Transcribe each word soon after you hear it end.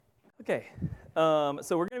Okay,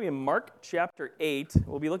 so we're going to be in Mark chapter 8.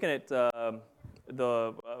 We'll be looking at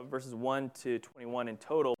the verses 1 to 21 in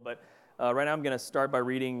total, but right now I'm going to start by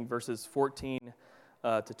reading verses 14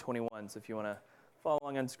 to 21. So if you want to follow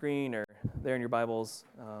along on screen or there in your Bibles,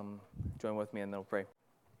 join with me and then we'll pray.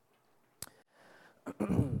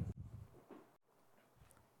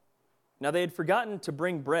 Now they had forgotten to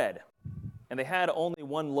bring bread, and they had only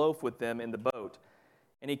one loaf with them in the boat.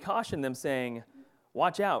 And he cautioned them, saying,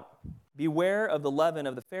 "Watch out, beware of the leaven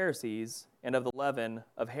of the Pharisees and of the leaven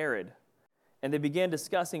of Herod." And they began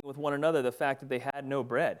discussing with one another the fact that they had no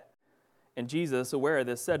bread. And Jesus, aware of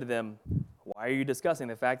this, said to them, "Why are you discussing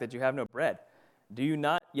the fact that you have no bread? Do you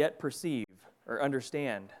not yet perceive or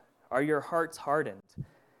understand? Are your hearts hardened?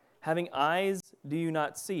 Having eyes, do you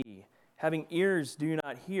not see? Having ears, do you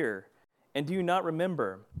not hear? And do you not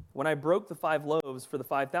remember, when I broke the 5 loaves for the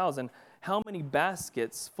 5,000, how many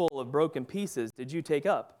baskets full of broken pieces did you take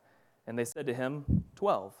up?" And they said to him,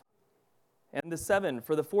 12. "And the 7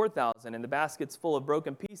 for the 4,000, and the baskets full of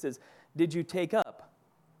broken pieces did you take up?"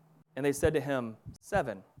 And they said to him,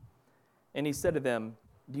 7. And he said to them,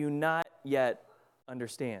 "Do you not yet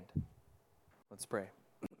understand?" Let's pray.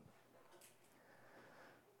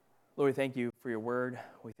 Lord, we thank you for your word.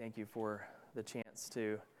 We thank you for the chance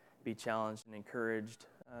to be challenged and encouraged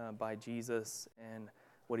by Jesus and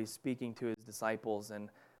what he's speaking to his disciples.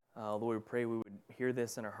 And Lord, we pray we would hear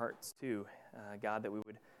this in our hearts too. God, that we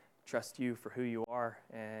would trust you for who you are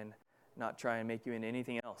and not try and make you into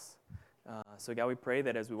anything else. So God, we pray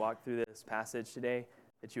that as we walk through this passage today,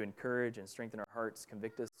 that you encourage and strengthen our hearts,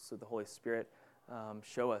 convict us with the Holy Spirit,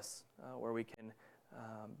 show us where we can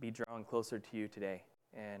be drawn closer to you today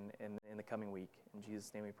and in the coming week. In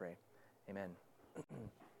Jesus' name we pray. Amen.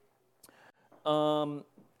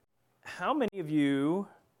 How many of you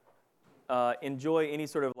enjoy any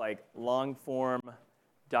sort of like long-form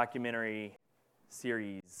documentary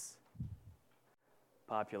series?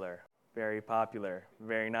 Popular, very popular,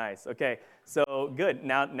 very nice. Okay, so good.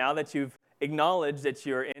 Now that you've acknowledged that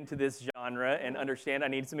you're into this genre and understand, I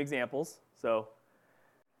need some examples. So,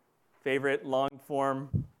 favorite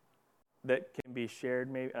long-form that can be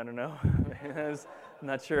shared, maybe? I don't know. I'm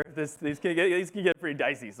not sure if these can get pretty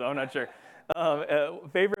dicey, so I'm not sure.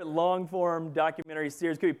 Favorite long-form documentary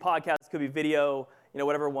series, could be podcast, could be video,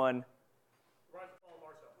 whatever one. Rise and Fall of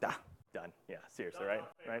Marcel. Done. Yeah, seriously, right?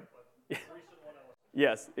 Yeah.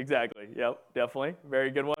 Yes, exactly. Yep, definitely.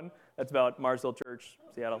 Very good one. That's about Marcel Church,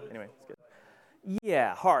 Seattle. Anyway, it's good.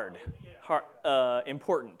 Yeah, hard,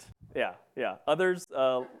 important. Yeah. Others,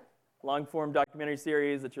 long-form documentary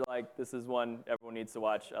series that you're like, this is one everyone needs to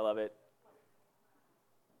watch. I love it.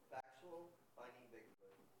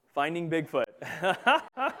 Finding Bigfoot.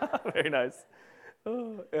 Very nice.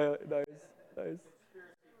 Oh, yeah, nice.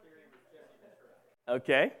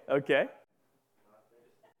 Okay.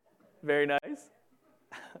 Very nice.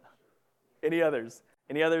 Any others?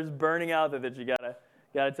 Any others burning out that you gotta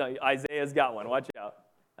tell you? Isaiah's got one. Watch out,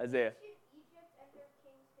 Isaiah.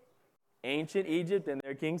 Ancient Egypt and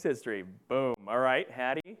their king's history. Boom. All right,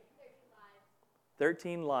 Hattie.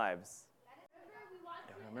 13 lives.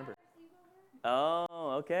 I don't remember.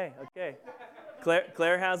 Oh, okay.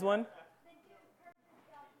 Claire has one?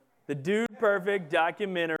 The Dude Perfect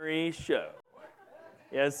documentary show.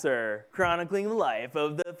 Yes, sir. Chronicling the life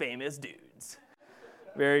of the famous dudes.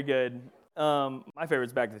 Very good. My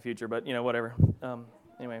favorite's Back to the Future, but, whatever.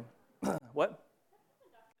 Anyway. What?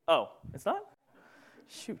 Oh, it's not?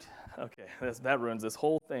 Shoot. Okay, that ruins this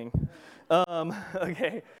whole thing.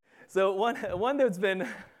 Okay. So one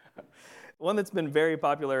that's been very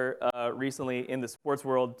popular recently in the sports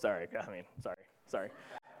world. Sorry.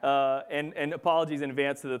 And apologies in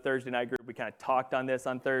advance to the Thursday night group. We kind of talked on this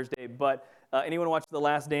on Thursday. But anyone watch The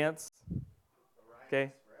Last Dance?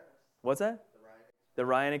 Okay. What's that? The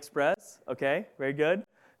Ryan Express. Okay, very good.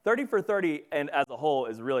 30 for 30 and as a whole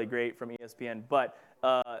is really great from ESPN. But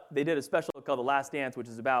they did a special called The Last Dance, which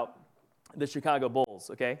is about the Chicago Bulls.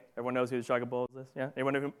 Okay, everyone knows who the Chicago Bulls is. Yeah.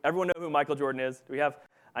 Everyone know who Michael Jordan is? Do we have?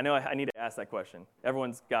 I know I need to ask that question.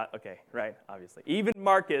 Everyone's got, okay, right, obviously. Even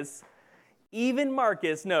Marcus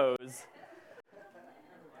knows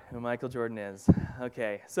who Michael Jordan is.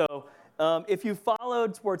 Okay, so if you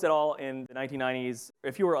followed sports at all in the 1990s,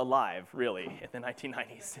 if you were alive, really, in the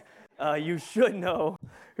 1990s, you should know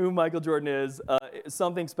who Michael Jordan is.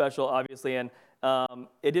 Something special, obviously, and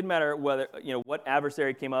it didn't matter whether, what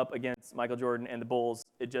adversary came up against Michael Jordan and the Bulls.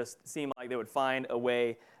 It just seemed like they would find a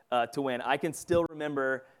way to win. I can still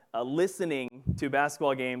remember listening to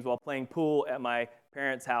basketball games while playing pool at my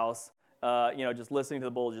parents' house, just listening to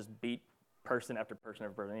the Bulls just beat person after person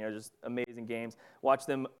after person, just amazing games. Watch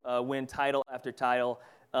them win title after title.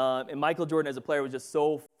 And Michael Jordan as a player was just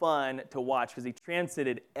so fun to watch because he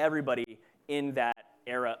transcended everybody in that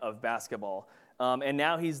era of basketball. And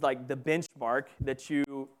now he's like the benchmark that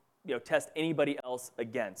you test anybody else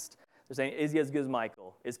against. They're saying, is he as good as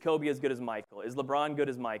Michael? Is Kobe as good as Michael? Is LeBron good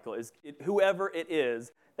as Michael? Whoever it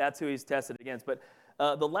is, that's who he's tested against. But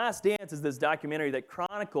The Last Dance is this documentary that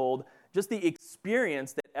chronicled just the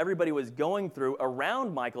experience that everybody was going through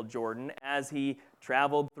around Michael Jordan as he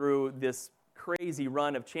traveled through this crazy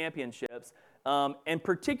run of championships, and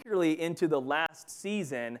particularly into the last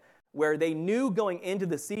season, where they knew going into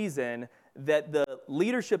the season that the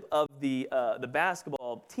leadership of the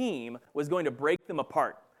basketball team was going to break them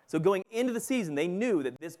apart. So going into the season, they knew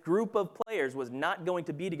that this group of players was not going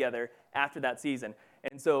to be together after that season.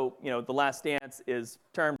 And so, The Last Dance is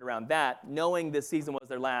termed around that, knowing this season was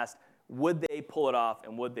their last. Would they pull it off,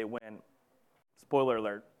 and would they win? Spoiler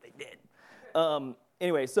alert, they did.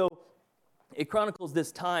 Anyway, so it chronicles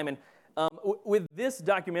this time, and with this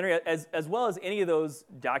documentary, as well as any of those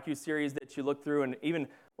docuseries that you look through, and even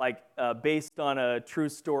based on a true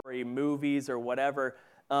story movies or whatever,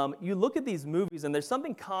 you look at these movies, and there's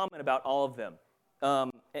something common about all of them,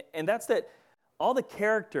 and that's that all the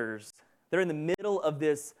characters, they're in the middle of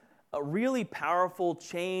this really powerful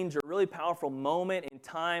change or really powerful moment in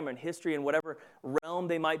time and history and whatever realm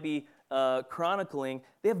they might be chronicling.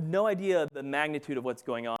 They have no idea the magnitude of what's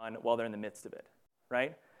going on while they're in the midst of it,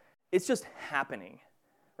 right? It's just happening,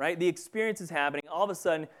 right? The experience is happening. All of a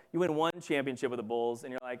sudden, you win one championship with the Bulls,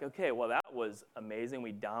 and you're like, okay, well, that was amazing.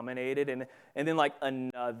 We dominated, and then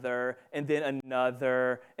another, and then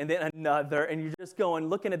another, and then another, and you're just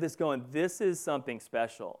looking at this going, this is something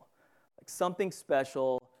special. Something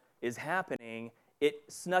special is happening. It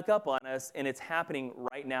snuck up on us, and it's happening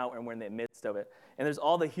right now, and we're in the midst of it. And there's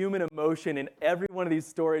all the human emotion in every one of these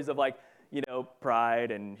stories of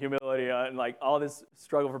pride and humility and all this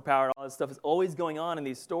struggle for power and all this stuff is always going on in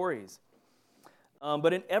these stories.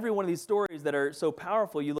 But in every one of these stories that are so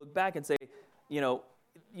powerful, you look back and say,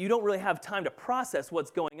 you don't really have time to process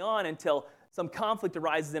what's going on until some conflict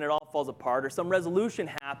arises and it all falls apart, or some resolution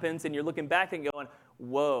happens and you're looking back and going,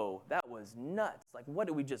 whoa, that was nuts. What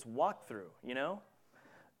did we just walk through,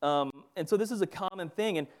 And so this is a common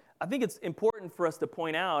thing, and I think it's important for us to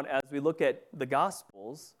point out as we look at the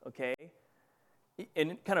Gospels, okay,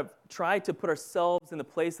 and kind of try to put ourselves in the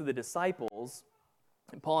place of the disciples.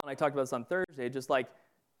 And Paul and I talked about this on Thursday, just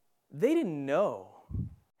they didn't know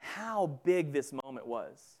how big this moment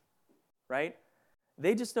was, right?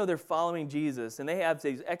 They just know they're following Jesus, and they have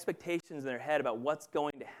these expectations in their head about what's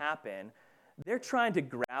going to happen. They're trying to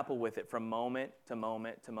grapple with it from moment to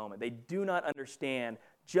moment to moment. They do not understand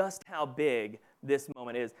just how big this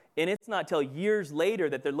moment is. And it's not till years later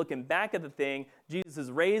that they're looking back at the thing, Jesus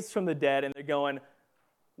is raised from the dead, and they're going,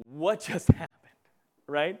 what just happened,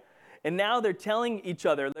 right? And now they're telling each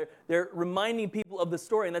other, they're reminding people of the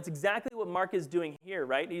story, and that's exactly what Mark is doing here,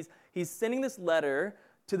 right? He's sending this letter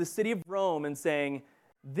to the city of Rome and saying,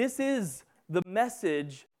 this is the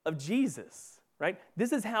message of Jesus, right?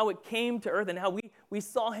 This is how it came to earth and how we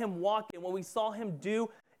saw him walk and what we saw him do,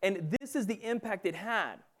 and this is the impact it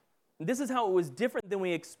had. This is how it was different than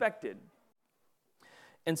we expected.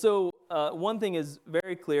 And so one thing is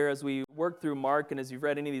very clear as we work through Mark and as you've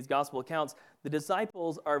read any of these gospel accounts, the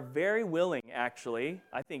disciples are very willing, actually,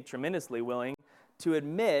 I think tremendously willing, to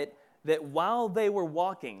admit that while they were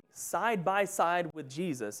walking side by side with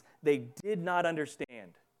Jesus, they did not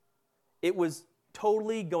understand. It was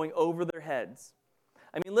totally going over their heads.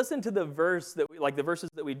 I mean, listen to the verses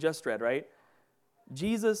that we just read, right?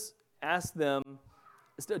 Jesus tells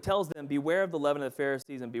them, beware of the leaven of the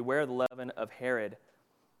Pharisees and beware of the leaven of Herod.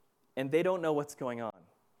 And they don't know what's going on.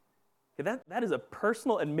 That is a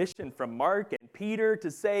personal admission from Mark and Peter to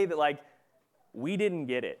say that, we didn't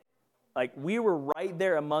get it. We were right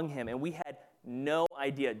there among him, and we had no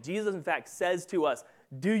idea. Jesus, in fact, says to us,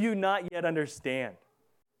 do you not yet understand?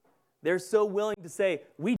 They're so willing to say,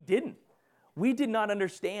 we didn't. We did not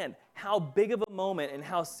understand how big of a moment and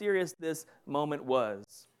how serious this moment was.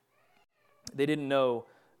 They didn't know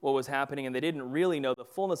what was happening, and they didn't really know the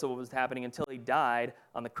fullness of what was happening until he died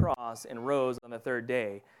on the cross and rose on the third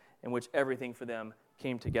day, in which everything for them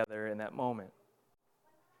came together in that moment.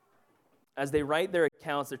 As they write their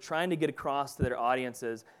accounts, they're trying to get across to their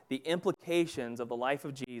audiences the implications of the life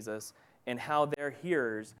of Jesus and how their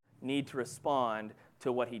hearers need to respond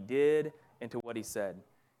to what he did and to what he said.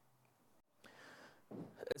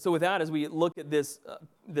 So with that, as we look at this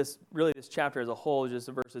chapter as a whole, just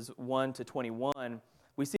verses 1 to 21,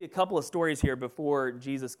 we see a couple of stories here before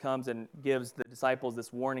Jesus comes and gives the disciples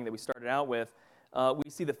this warning that we started out with. We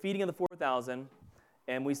see the feeding of the 4,000,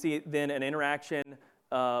 and we see then an interaction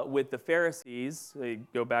with the Pharisees. They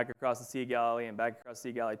go back across the Sea of Galilee and back across the Sea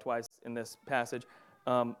of Galilee twice in this passage,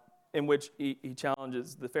 in which he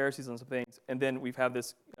challenges the Pharisees on some things. And then we have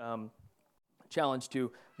this challenge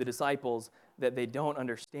to the disciples that they don't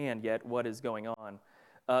understand yet what is going on.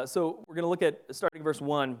 So we're going to look at, starting verse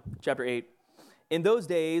 1, chapter 8. In those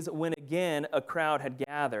days, when again a crowd had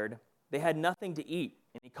gathered, they had nothing to eat.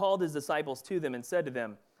 And he called his disciples to them and said to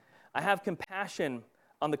them, I have compassion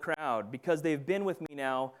on the crowd, because they've been with me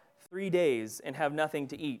now 3 days and have nothing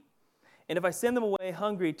to eat. And if I send them away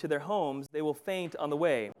hungry to their homes, they will faint on the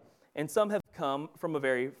way. And some have come from a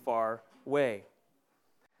very far way.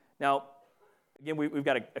 Now, again, we've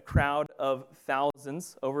got a crowd of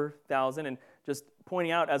thousands, over 1,000. And just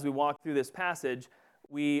pointing out as we walk through this passage,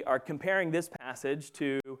 we are comparing this passage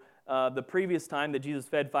to the previous time that Jesus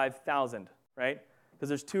fed 5,000, right? Because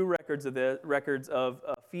there's two records of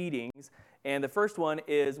feedings. And the first one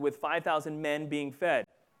is with 5,000 men being fed,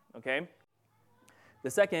 okay? The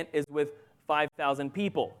second is with 5,000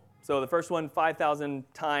 people. So the first one, 5,000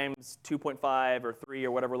 times 2.5 or 3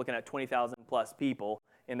 or whatever, we're looking at 20,000 plus people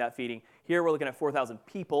in that feeding. Here we're looking at 4,000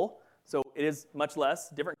 people, so it is much less,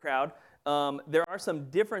 different crowd. There are some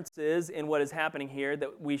differences in what is happening here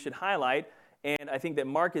that we should highlight, and I think that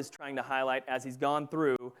Mark is trying to highlight as he's gone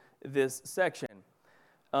through this section.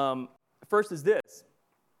 First is this,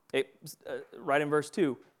 right in verse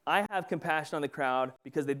 2. I have compassion on the crowd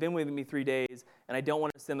because they've been with me 3 days, and I don't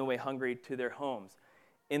want to send them away hungry to their homes.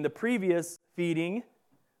 In the previous feeding,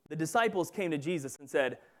 the disciples came to Jesus and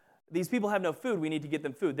said, these people have no food, we need to get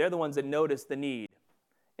them food. They're the ones that noticed the need.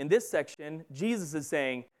 In this section, Jesus is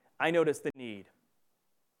saying, I noticed the need.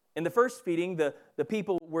 In the first feeding, the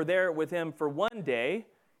people were there with him for 1 day.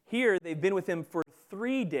 Here, they've been with him for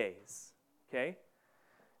 3 days. Okay?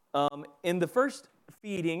 In the first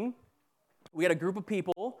feeding, we had a group of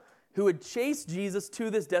people who had chased Jesus to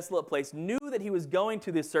this desolate place, knew that he was going to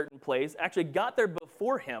this certain place, actually got there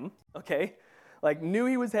before him, okay? Like knew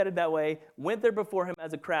he was headed that way, went there before him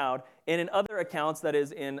as a crowd. And in other accounts, that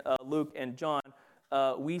is in Luke and John,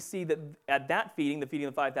 we see that at that feeding, the feeding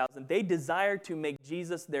of 5,000, they desired to make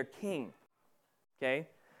Jesus their king, okay?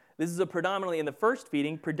 This is predominantly, in the first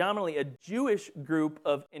feeding, predominantly a Jewish group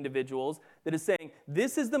of individuals that is saying,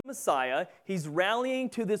 this is the Messiah. He's rallying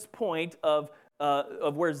to this point of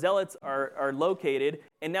where zealots are located,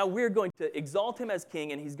 and now we're going to exalt him as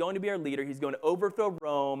king, and he's going to be our leader. He's going to overthrow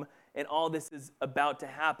Rome, and all this is about to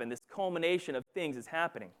happen. This culmination of things is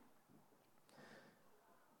happening.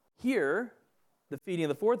 Here, the feeding of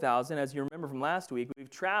the 4,000, as you remember from last week, we've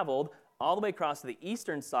traveled all the way across to the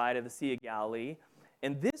eastern side of the Sea of Galilee,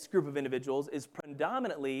 and this group of individuals is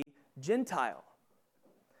predominantly Gentile.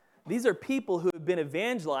 These are people who have been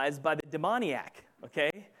evangelized by the demoniac, okay?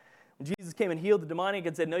 When Jesus came and healed the demoniac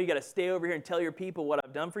and said, no, you got to stay over here and tell your people what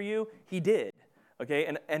I've done for you, he did,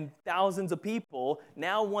 okay? And thousands of people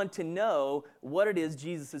now want to know what it is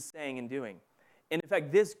Jesus is saying and doing. And in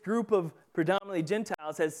fact, this group of predominantly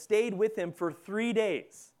Gentiles has stayed with him for 3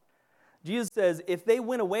 days. Jesus says if they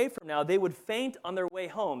went away from now, they would faint on their way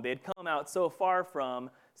home. They had come out so far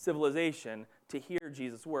from civilization to hear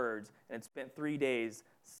Jesus' words and had spent 3 days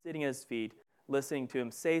sitting at his feet, listening to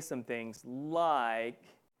him say some things like,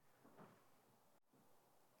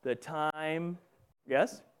 the time,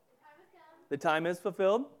 yes? The time is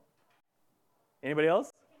fulfilled. Anybody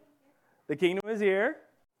else? The kingdom is here.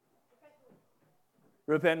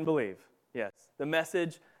 Repent and believe. Yes. The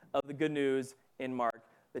message of the good news in Mark.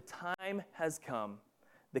 The time has come.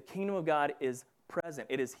 The kingdom of God is present.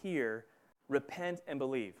 It is here. Repent and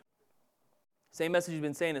believe. Same message he's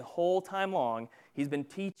been saying the whole time long. He's been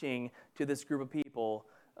teaching to this group of people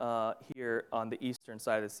here on the eastern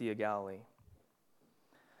side of the Sea of Galilee.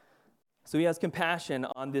 So he has compassion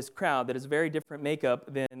on this crowd that is very different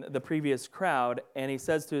makeup than the previous crowd. And he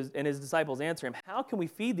says to his disciples answer him, how can we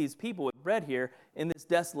feed these people with bread here in this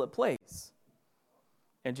desolate place?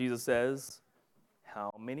 And Jesus says,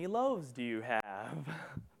 how many loaves do you have?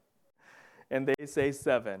 And they say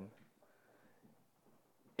 7.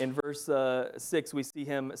 In verse 6, we see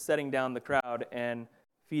him setting down the crowd and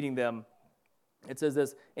feeding them. It says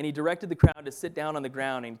this, and he directed the crowd to sit down on the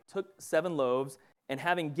ground, and he took 7 loaves, and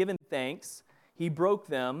having given thanks, he broke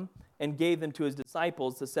them and gave them to his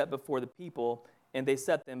disciples to set before the people, and they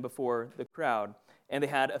set them before the crowd. And they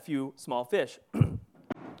had a few small fish.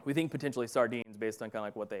 We think potentially sardines based on kind of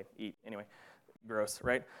like what they eat. Anyway, gross,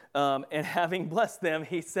 right? And having blessed them,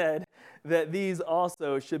 he said that these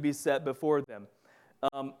also should be set before them.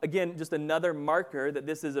 Again, just another marker that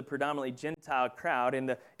this is a predominantly Gentile crowd. In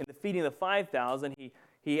the feeding of the 5,000,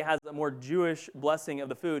 he has a more Jewish blessing of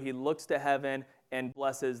the food. He looks to heaven and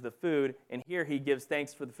blesses the food. And here he gives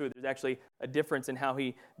thanks for the food. There's actually a difference in how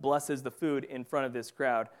he blesses the food in front of this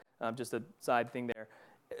crowd. Just a side thing there.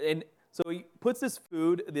 And so he puts this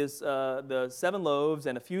food, the 7 loaves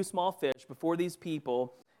and a few small fish before these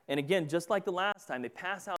people. And again, just like the last time, they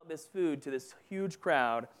pass out this food to this huge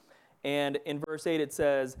crowd. And in verse 8 it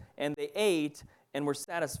says, "And they ate and were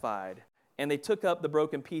satisfied. And they took up the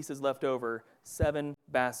broken pieces left over, 7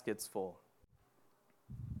 baskets full."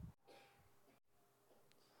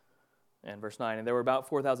 And verse 9, "And there were about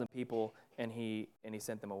 4,000 people, and he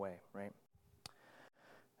sent them away," right?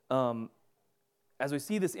 As we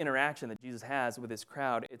see this interaction that Jesus has with this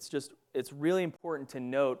crowd, it's really important to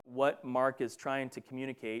note what Mark is trying to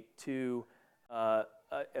communicate to a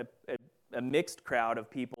mixed crowd of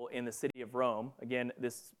people in the city of Rome. Again,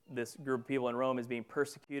 this group of people in Rome is being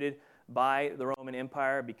persecuted by the Roman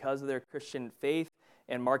Empire because of their Christian faith,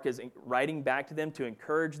 and Mark is writing back to them to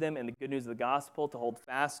encourage them in the good news of the gospel, to hold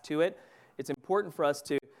fast to it. It's important for us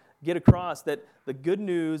to get across that the good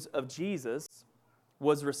news of Jesus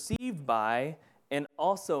was received by and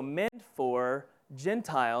also meant for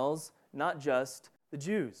Gentiles, not just the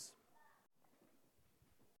Jews.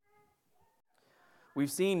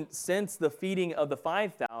 We've seen since the feeding of the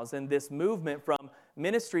 5,000 this movement from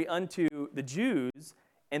ministry unto the Jews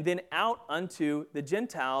and then out unto the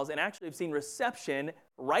Gentiles, and actually have seen reception,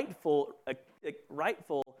 rightful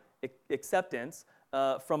acceptance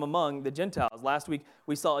from among the Gentiles. Last week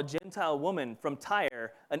we saw a Gentile woman from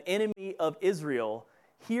Tyre, an enemy of Israel,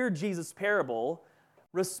 hear Jesus' parable,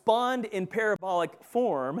 respond in parabolic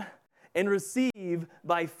form, and receive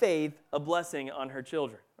by faith a blessing on her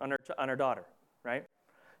children, on her daughter, right?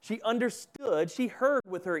 She understood, she heard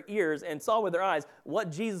with her ears and saw with her eyes what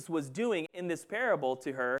Jesus was doing in this parable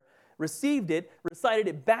to her, received it, recited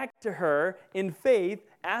it back to her in faith,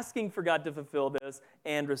 asking for God to fulfill this,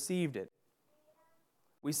 and received it.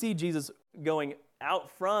 We see Jesus going out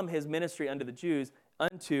from his ministry unto the Jews,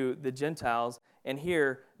 unto the Gentiles, and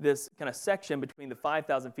here, this kind of section between the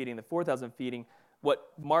 5,000 feeding and the 4,000 feeding,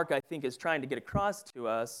 what Mark, I think, is trying to get across to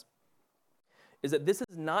us is that this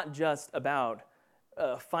is not just about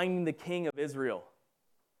finding the king of Israel,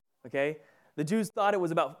 okay? The Jews thought it was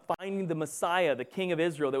about finding the Messiah, the king of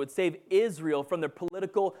Israel, that would save Israel from their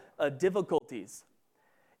political difficulties.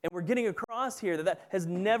 And we're getting across here that has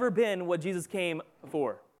never been what Jesus came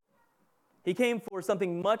for. He came for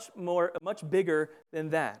something much bigger than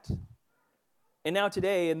that. And now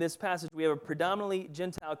today, in this passage, we have a predominantly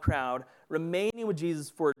Gentile crowd remaining with Jesus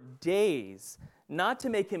for days, not to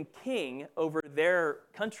make him king over their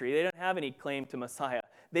country. They don't have any claim to Messiah.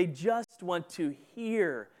 They just want to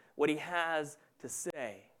hear what he has to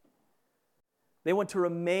say. They want to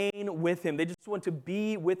remain with him. They just want to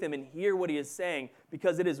be with him and hear what he is saying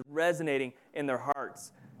because it is resonating in their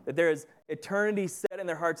hearts. That there is eternity set in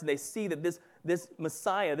their hearts, and they see that this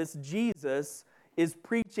Messiah, this Jesus, is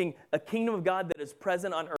preaching a kingdom of God that is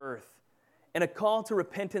present on earth and a call to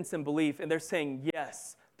repentance and belief. And they're saying,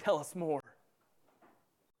 yes, tell us more.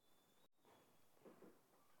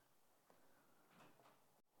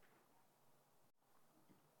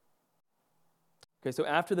 Okay, so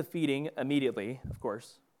after the feeding, immediately, of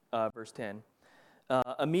course, verse 10,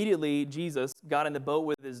 immediately Jesus got in the boat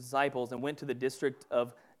with his disciples and went to the district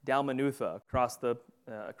of Dalmanutha across the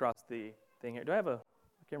thing here.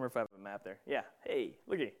 I can't remember if I have a map there. Yeah, hey,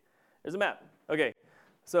 looky, there's a map. Okay,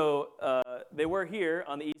 so they were here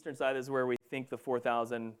on the eastern side. This is where we think the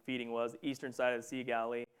 4,000 feeding was, eastern side of the Sea of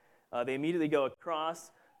Galilee. They immediately go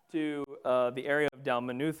across to the area of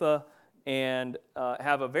Dalmanutha and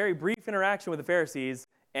have a very brief interaction with the Pharisees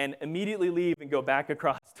and immediately leave and go back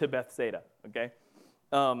across to Bethsaida, okay?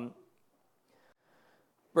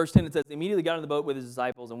 Verse 10, it says, "They immediately got in the boat with his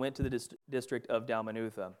disciples and went to the district of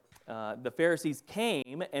Dalmanutha. The Pharisees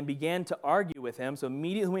came and began to argue with him. So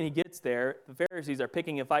immediately when he gets there, the Pharisees are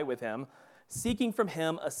picking a fight with him, seeking from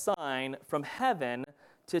him a sign from heaven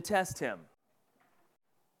to test him."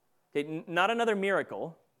 Okay, not another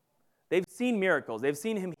miracle. They've seen miracles. They've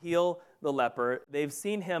seen him heal the leper. They've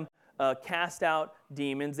seen him cast out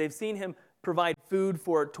demons. They've seen him provide food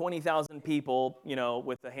for 20,000 people,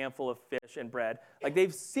 with a handful of fish and bread. Like,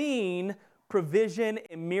 they've seen provision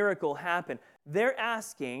and miracle happen. They're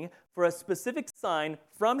asking for a specific sign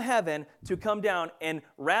from heaven to come down and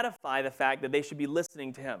ratify the fact that they should be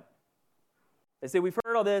listening to him. They say, "We've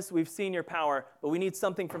heard all this, we've seen your power, but we need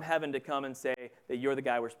something from heaven to come and say that you're the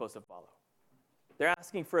guy we're supposed to follow." They're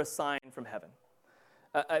asking for a sign from heaven.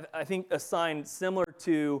 I think a sign similar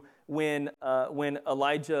to when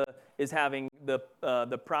Elijah is having the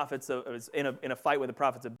prophets in a fight with the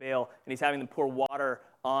prophets of Baal, and he's having them pour water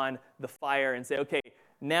on the fire and say, "Okay,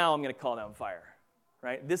 now I'm going to call down fire."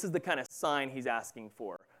 right? This is the kind of sign he's asking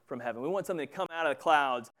for from heaven. We want something to come out of the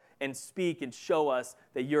clouds and speak and show us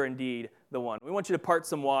that you're indeed the one. We want you to part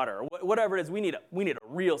some water, or whatever it is. We need a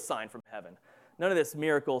real sign from heaven. None of this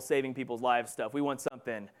miracle saving people's lives stuff. We want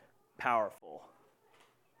something powerful.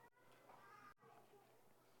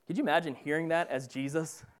 Could you imagine hearing that as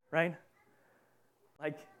Jesus, right?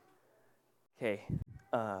 Like, okay,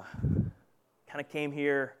 kind of came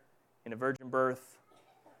here in a virgin birth,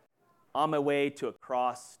 on my way to a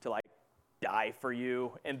cross to like die for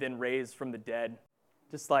you and then raised from the dead.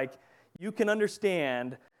 Just like you can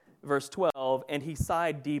understand verse 12, and he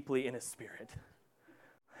sighed deeply in his spirit.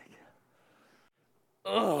 Like,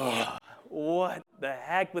 ugh, what the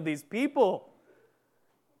heck with these people?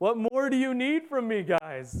 What more do you need from me,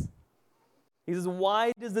 guys? He says,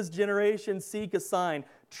 why does this generation seek a sign?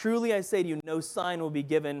 Truly I say to you, no sign will be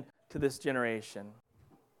given to this generation.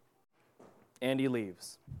 And he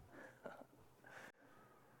leaves.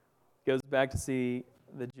 Goes back to see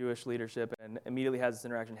the Jewish leadership and immediately has this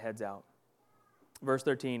interaction, heads out. Verse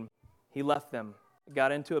 13, he left them,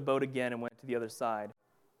 got into a boat again and went to the other side.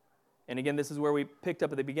 And again, this is where we picked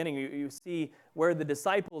up at the beginning. You see where the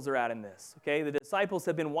disciples are at in this. Okay, the disciples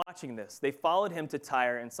have been watching this. They followed him to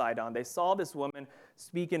Tyre and Sidon. They saw this woman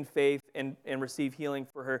speak in faith and receive healing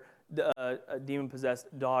for her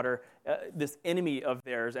demon-possessed daughter, this enemy of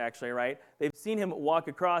theirs, actually, right? They've seen him walk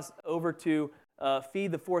across over to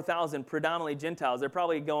feed the 4,000, predominantly Gentiles. They're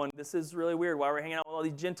probably going, this is really weird. Why are we hanging out with all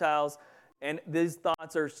these Gentiles? And these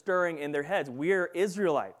thoughts are stirring in their heads. We're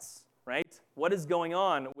Israelites, right? What is going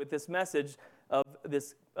on with this message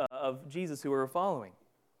of Jesus who we're following?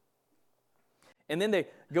 And then they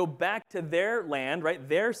go back to their land, right,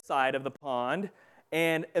 their side of the pond,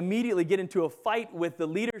 and immediately get into a fight with the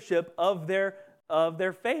leadership of their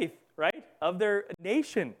faith, right, of their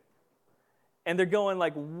nation. And they're going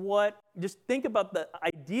like, what? Just think about the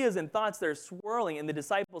ideas and thoughts that are swirling in the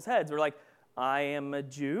disciples' heads. They're like, I am a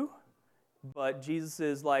Jew, but Jesus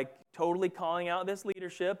is like totally calling out this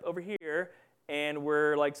leadership over here, and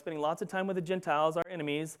we're like spending lots of time with the Gentiles, our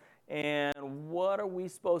enemies, and what are we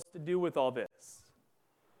supposed to do with all this?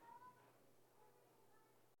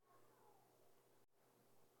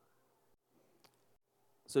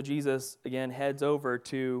 So Jesus, again, heads over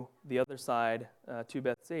to the other side, to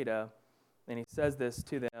Bethsaida, and he says this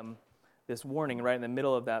to them, this warning right in the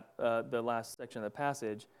middle of that, the last section of the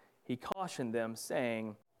passage. He cautioned them,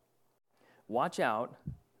 saying, watch out,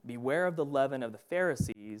 beware of the leaven of the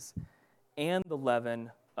Pharisees and the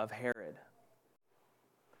leaven of Herod.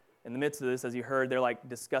 In the midst of this, as you heard, they're like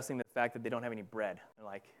discussing the fact that they don't have any bread. They're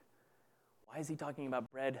like, why is he talking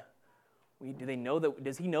about bread?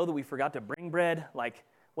 Does he know that we forgot to bring bread? Like,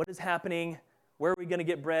 what is happening? Where are we going to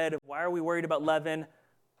get bread? Why are we worried about leaven?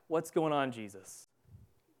 What's going on, Jesus?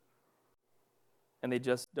 And they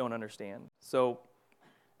just don't understand. So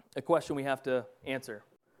a question we have to answer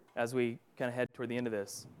as we kind of head toward the end of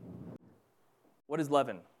this. What is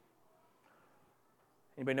leaven?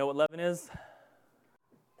 Anybody know what leaven is?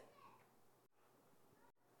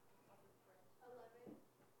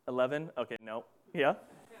 11? Okay, no. Yeah?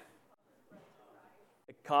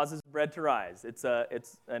 It causes bread to rise. It's a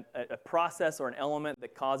process or an element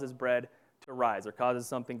that causes bread to rise or causes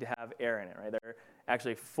something to have air in it, right? There are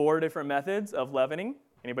actually 4 different methods of leavening.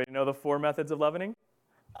 Anybody know the 4 methods of leavening?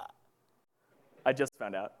 I just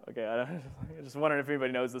found out. Okay, I just wondering if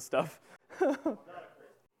anybody knows this stuff.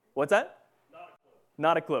 What's that?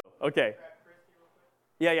 Not a clue. Okay.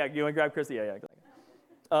 Yeah. You want to grab Christy?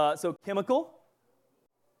 Yeah. So chemical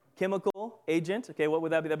agent. Okay, what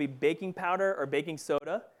would that be? That'd be baking powder or baking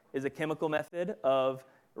soda is a chemical method of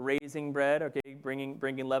raising bread. Okay,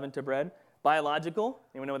 bringing leaven to bread. Biological.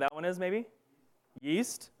 Anyone know what that one is? Maybe.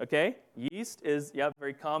 Yeast. Okay, yeast is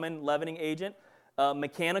very common leavening agent.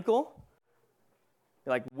 Mechanical.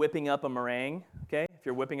 Like whipping up a meringue, okay? If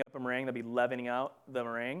you're whipping up a meringue, that'd be leavening out the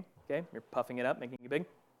meringue, okay? You're puffing it up, making it big.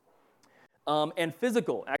 And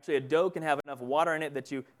physical. Actually, a dough can have enough water in it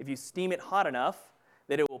that if you steam it hot enough,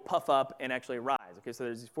 that it will puff up and actually rise. Okay, so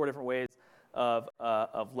there's these 4 different ways of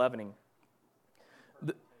leavening.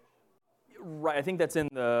 Right, I think that's in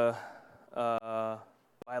the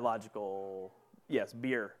biological. Yes,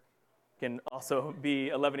 beer can also be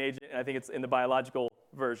a leavening agent, and I think it's in the biological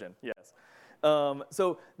version. Yes.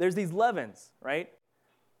 So there's these leavens, right?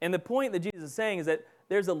 And the point that Jesus is saying is that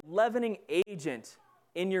there's a leavening agent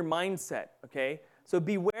in your mindset, okay? So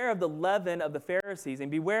beware of the leaven of the Pharisees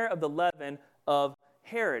and beware of the leaven of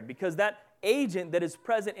Herod, because that agent that is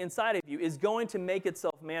present inside of you is going to make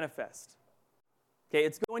itself manifest. Okay,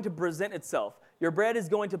 it's going to present itself. Your bread is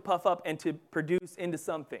going to puff up and to produce into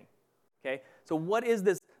something. Okay, so what is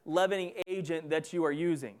this leavening agent that you are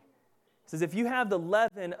using. It says if you have the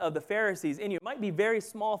leaven of the Pharisees in you, it might be a very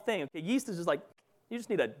small thing. Okay, yeast is just like, you just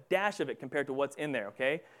need a dash of it compared to what's in there,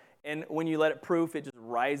 okay? And when you let it proof, it just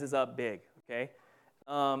rises up big, okay?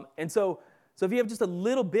 And so if you have just a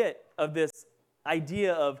little bit of this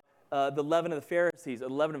idea of the leaven of the Pharisees, or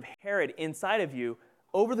the leaven of Herod inside of you,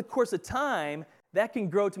 over the course of time, that can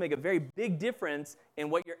grow to make a very big difference in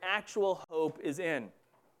what your actual hope is in.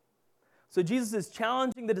 So Jesus is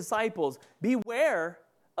challenging the disciples, beware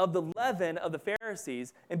of the leaven of the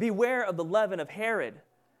Pharisees and beware of the leaven of Herod.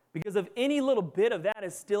 Because if any little bit of that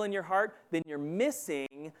is still in your heart, then you're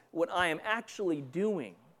missing what I am actually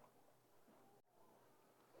doing.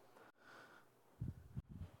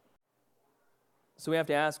 So we have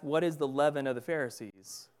to ask, what is the leaven of the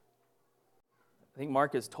Pharisees? I think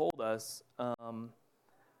Mark has told us the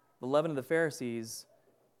leaven of the Pharisees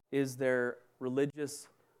is their religious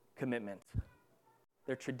commitment,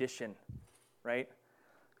 their tradition, right?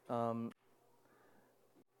 The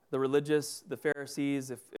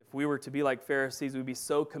Pharisees, if we were to be like Pharisees, we'd be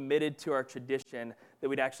so committed to our tradition that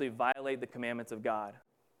we'd actually violate the commandments of God.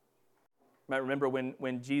 You might remember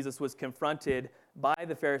when Jesus was confronted by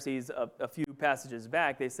the Pharisees a few passages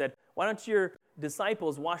back, they said, why don't your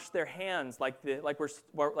disciples wash their hands like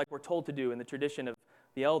we're told to do in the tradition of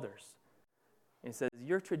the elders? And he says,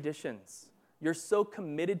 your traditions, you're so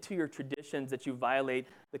committed to your traditions that you violate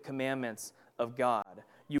the commandments of God.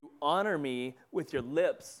 You honor me with your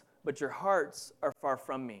lips, but your hearts are far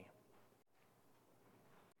from me.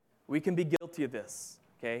 We can be guilty of this,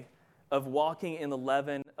 okay? Of walking in the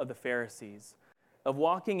leaven of the Pharisees. Of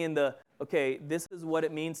walking in this is what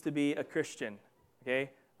it means to be a Christian,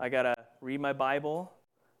 okay? I got to read my Bible.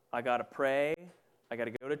 I got to pray. I got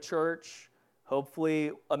to go to church.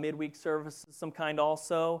 Hopefully a midweek service of some kind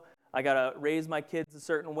also. I got to raise my kids a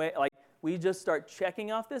certain way. Like, we just start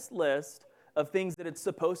checking off this list of things that it's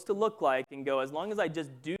supposed to look like and go, as long as I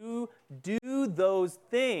just do those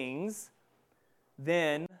things,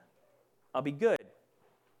 then I'll be good.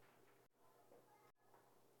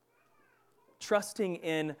 Trusting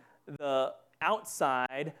in the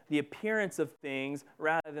outside, the appearance of things,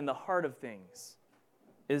 rather than the heart of things,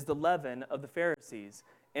 is the leaven of the Pharisees.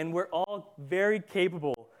 And we're all very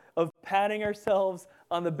capable of patting ourselves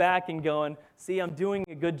on the back and going, see, I'm doing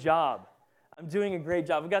a good job. I'm doing a great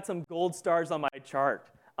job. I've got some gold stars on my chart.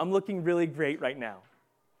 I'm looking really great right now.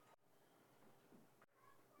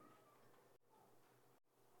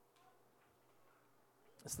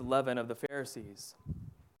 It's the leaven of the Pharisees.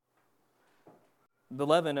 The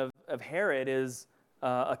leaven of Herod is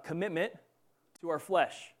a commitment to our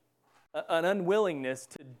flesh, an unwillingness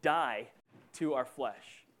to die to our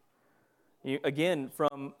flesh. Again,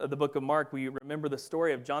 from the book of Mark, we remember the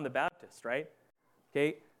story of John the Baptist, right?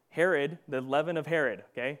 Okay, Herod, the leaven of Herod,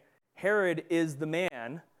 okay? Herod is the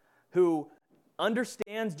man who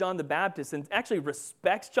understands John the Baptist and actually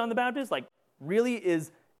respects John the Baptist, like really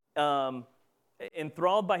is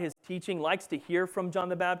enthralled by his teaching, likes to hear from John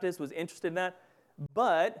the Baptist, was interested in that.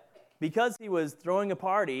 But because he was throwing a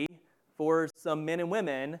party for some men and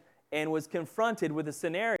women and was confronted with a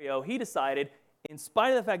scenario, he decided, in spite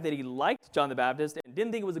of the fact that he liked John the Baptist and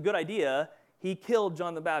didn't think it was a good idea, he killed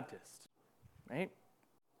John the Baptist, right?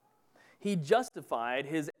 He justified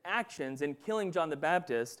his actions in killing John the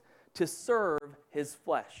Baptist to serve his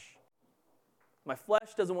flesh. My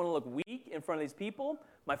flesh doesn't want to look weak in front of these people.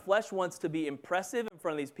 My flesh wants to be impressive in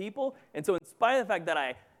front of these people. And so in spite of the fact that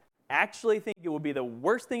I actually think it would be the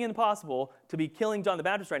worst thing impossible to be killing John the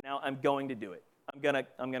Baptist right now, I'm going to do it. I'm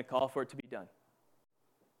gonna call for it to be done.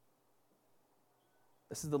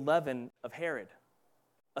 This is the leaven of Herod,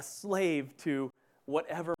 a slave to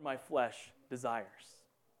whatever my flesh desires.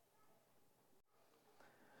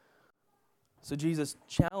 So Jesus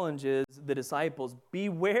challenges the disciples,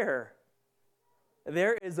 beware.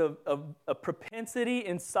 There is a propensity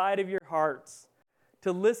inside of your hearts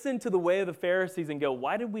to listen to the way of the Pharisees and go,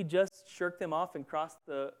 why did we just shirk them off and cross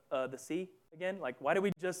the sea again? Like, why did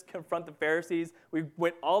we just confront the Pharisees? We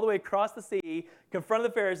went all the way across the sea,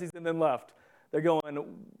 confronted the Pharisees, and then left. They're going,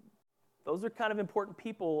 those are kind of important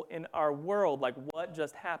people in our world. Like, what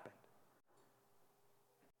just happened?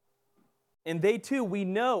 And they too, we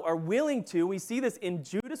know, are willing to. We see this in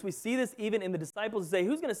Judas. We see this even in the disciples say,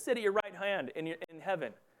 who's going to sit at your right hand in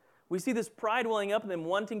heaven? We see this pride welling up in them,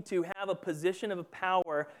 wanting to have a position of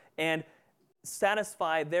power and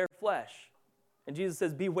satisfy their flesh. And Jesus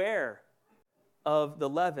says, beware of the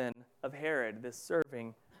leaven of Herod, this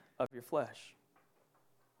serving of your flesh.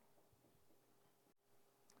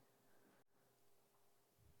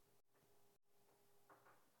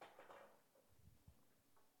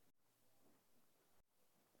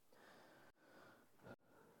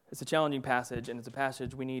 It's a challenging passage, and it's a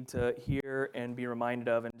passage we need to hear and be reminded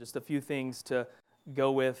of, and just a few things to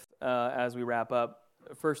go with as we wrap up.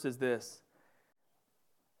 First is this.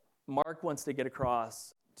 Mark wants to get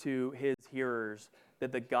across to his hearers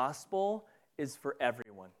that the gospel is for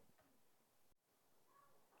everyone.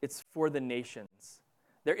 It's for the nations.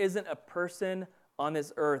 There isn't a person on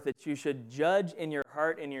this earth that you should judge in your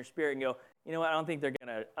heart and your spirit and go, you know what, I don't think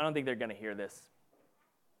they're gonna hear this.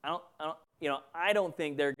 I don't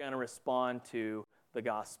think they're gonna respond to the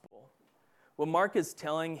gospel. What Mark is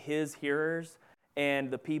telling his hearers and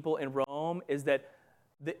the people in Rome is that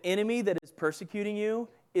the enemy that is persecuting you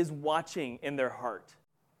is watching in their heart.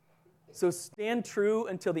 So stand true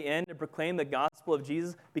until the end and proclaim the gospel of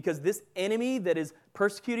Jesus, because this enemy that is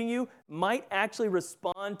persecuting you might actually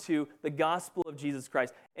respond to the gospel of Jesus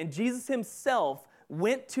Christ. And Jesus himself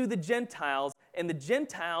went to the Gentiles, and the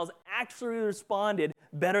Gentiles actually responded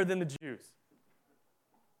better than the Jews.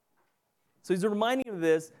 So he's reminding of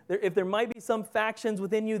this. If there might be some factions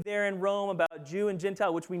within you there in Rome about Jew and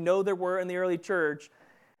Gentile, which we know there were in the early church,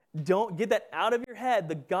 don't get that out of your head.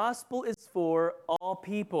 The gospel is for all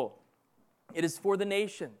people. It is for the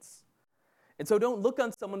nations. And so don't look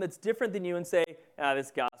on someone that's different than you and say,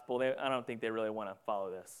 this gospel, I don't think they really want to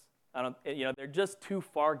follow this. They're just too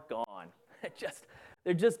far gone.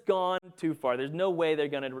 They're just gone too far. There's no way they're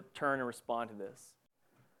going to turn and respond to this.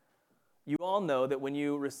 You all know that when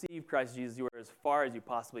you received Christ Jesus, you were as far as you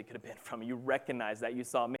possibly could have been from him. You recognized that. You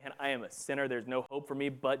saw, man, I am a sinner. There's no hope for me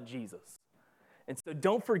but Jesus. And so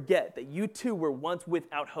don't forget that you too were once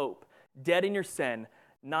without hope, dead in your sin,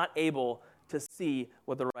 not able to see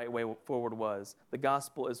what the right way forward was. The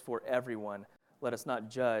gospel is for everyone. Let us not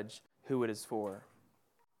judge who it is for.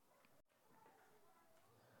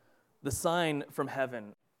 The sign from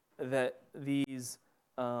heaven that these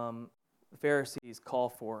Pharisees call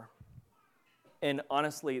for, and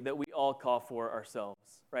honestly, that we all call for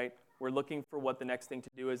ourselves, right? We're looking for what the next thing to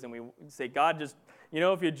do is, and we say, God, just,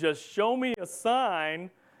 if you just show me a sign,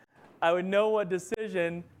 I would know what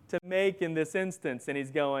decision to make in this instance. And he's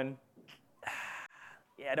going,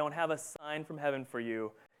 I don't have a sign from heaven for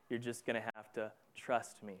you. You're just going to have to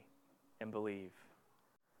trust me and believe.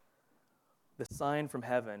 The sign from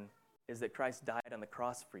heaven is that Christ died on the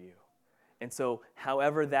cross for you. And so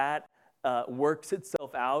however that works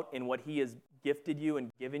itself out in what he has gifted you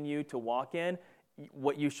and given you to walk in,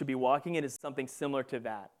 what you should be walking in is something similar to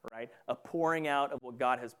that, right? A pouring out of what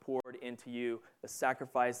God has poured into you, the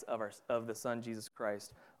sacrifice of the Son, Jesus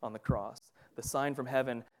Christ, on the cross. The sign from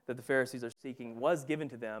heaven that the Pharisees are seeking was given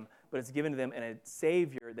to them, but it's given to them in a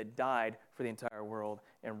Savior that died for the entire world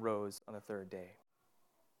and rose on the third day.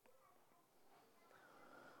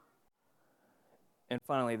 And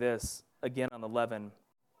finally this, again on the leaven,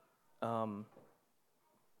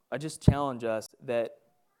 I just challenge us that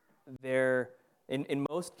in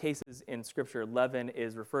most cases in Scripture, leaven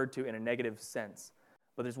is referred to in a negative sense.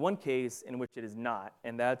 But there's one case in which it is not,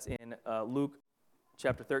 and that's in Luke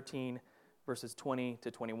chapter 13, verses 20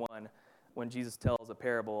 to 21, when Jesus tells a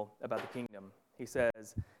parable about the kingdom. He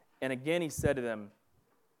says, and again he said to them,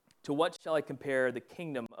 to what shall I compare the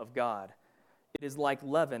kingdom of God? It is like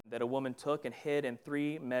leaven that a woman took and hid in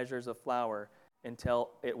 3 measures of flour until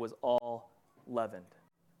it was all leavened.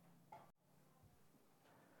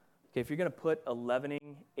 Okay, if you're going to put a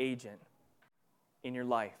leavening agent in your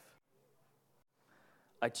life,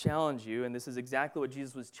 I challenge you, and this is exactly what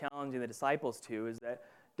Jesus was challenging the disciples to, is that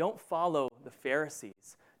don't follow the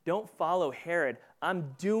Pharisees. Don't follow Herod.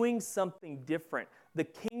 I'm doing something different. The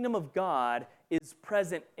kingdom of God is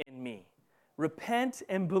present in me. Repent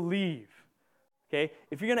and believe. Okay?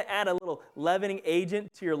 If you're going to add a little leavening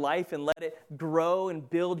agent to your life and let it grow and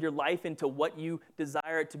build your life into what you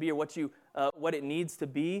desire it to be or what it needs to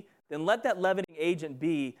be, then let that leavening agent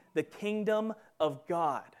be the kingdom of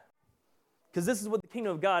God. Because this is what the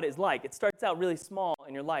kingdom of God is like. It starts out really small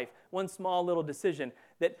in your life. One small little decision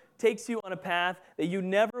that takes you on a path that you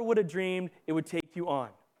never would have dreamed it would take you on.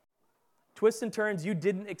 Twists and turns you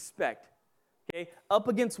didn't expect. Okay? Up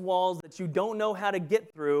against walls that you don't know how to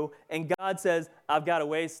get through, and God says, I've got a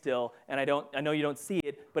way still, and I know you don't see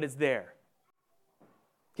it, but it's there.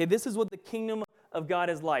 Okay, this is what the kingdom of God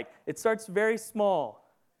is like. It starts very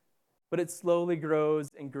small, but it slowly grows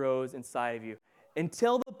and grows inside of you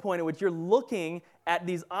until the point at which you're looking at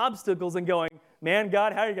these obstacles and going, man,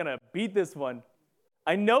 God, how are you going to beat this one?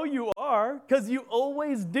 I know you are, because you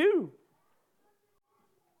always do.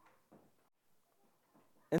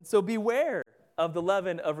 And so beware of the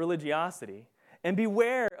leaven of religiosity, and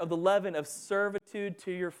beware of the leaven of servitude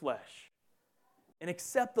to your flesh. And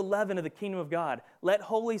accept the leaven of the kingdom of God. Let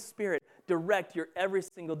Holy Spirit direct your every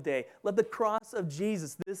single day. Let the cross of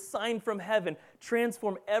Jesus, this sign from heaven,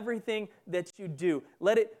 transform everything that you do.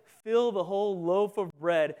 Let it fill the whole loaf of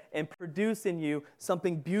bread and produce in you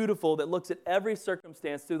something beautiful that looks at every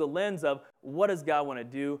circumstance through the lens of, what does God want to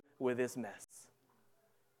do with this mess?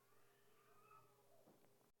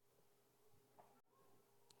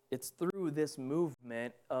 It's through this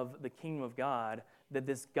movement of the kingdom of God that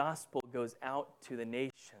this gospel goes out to the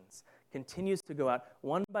nations, continues to go out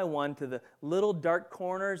one by one to the little dark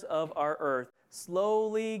corners of our earth,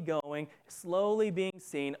 slowly going, slowly being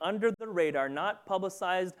seen, under the radar, not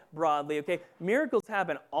publicized broadly, okay? Miracles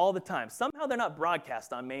happen all the time. Somehow they're not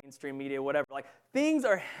broadcast on mainstream media, whatever. Like, things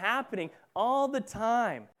are happening all the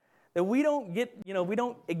time that we don't get, we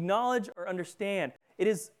don't acknowledge or understand. It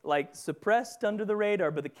is like suppressed under the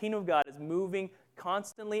radar, but the kingdom of God is moving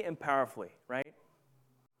constantly and powerfully, right?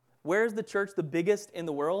 Where's the church the biggest in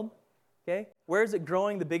the world? Okay? Where is it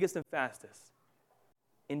growing the biggest and fastest?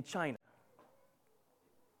 In China.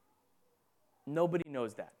 Nobody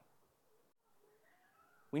knows that.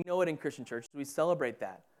 We know it in Christian churches. We celebrate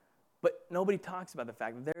that. But nobody talks about the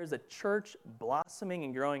fact that there is a church blossoming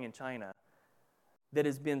and growing in China that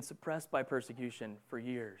has been suppressed by persecution for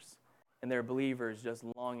years. And there are believers just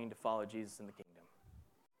longing to follow Jesus in the kingdom.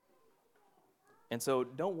 And so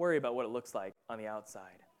don't worry about what it looks like on the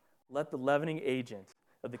outside. Let the leavening agent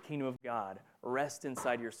of the kingdom of God rest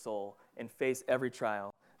inside your soul and face every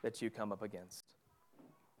trial that you come up against.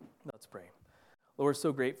 Let's pray. Lord, we're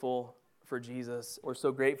so grateful for Jesus. We're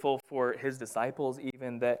so grateful for his disciples,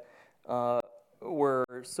 even that were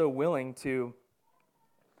so willing to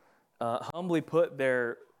humbly put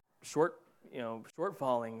their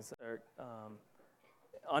shortfallings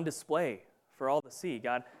on display for all to see.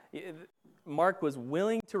 God, Mark was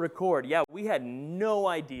willing to record, we had no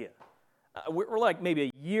idea. We're like maybe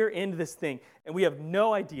a year into this thing, and we have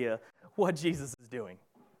no idea what Jesus is doing.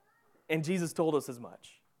 And Jesus told us as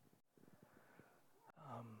much.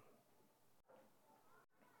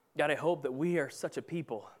 God, I hope that we are such a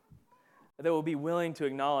people that will be willing to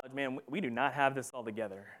acknowledge, man, we do not have this all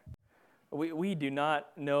together. We do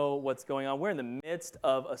not know what's going on. We're in the midst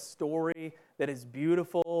of a story that is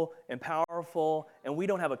beautiful and powerful, and we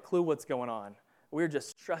don't have a clue what's going on. We're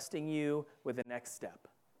just trusting you with the next step.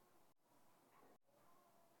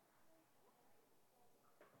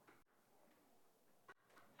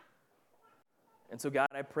 And so, God,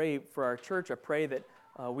 I pray for our church. I pray that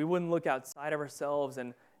we wouldn't look outside of ourselves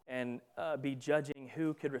and be judging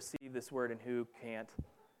who could receive this word and who can't,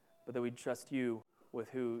 but that we'd trust you with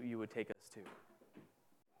who you would take us to.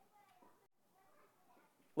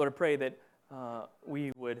 Lord, I pray that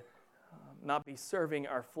we would not be serving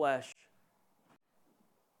our flesh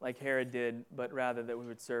like Herod did, but rather that we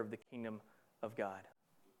would serve the kingdom of God.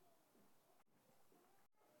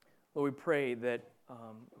 Lord, we pray that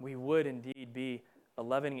we would indeed be a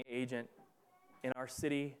leavening agent in our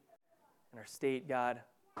city, in our state, God,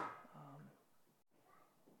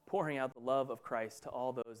 pouring out the love of Christ to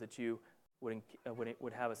all those that you would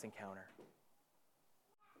have us encounter.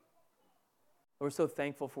 We're so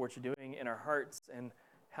thankful for what you're doing in our hearts and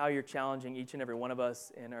how you're challenging each and every one of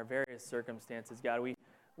us in our various circumstances. God,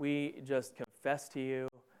 we just confess to you,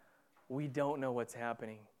 we don't know what's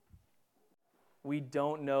happening. We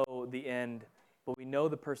don't know the end, but we know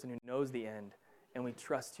the person who knows the end, and we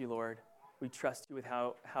trust you, Lord. We trust you with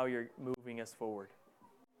how you're moving us forward.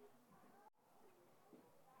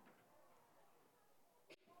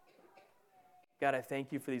 God, I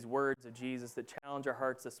thank you for these words of Jesus that challenge our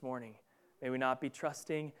hearts this morning. May we not be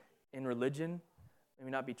trusting in religion. May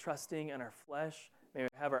we not be trusting in our flesh. May we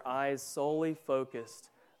have our eyes solely focused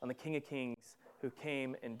on the King of Kings who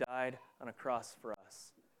came and died on a cross for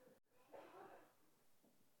us.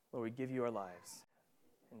 Lord, we give you our lives.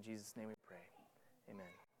 In Jesus' name we pray.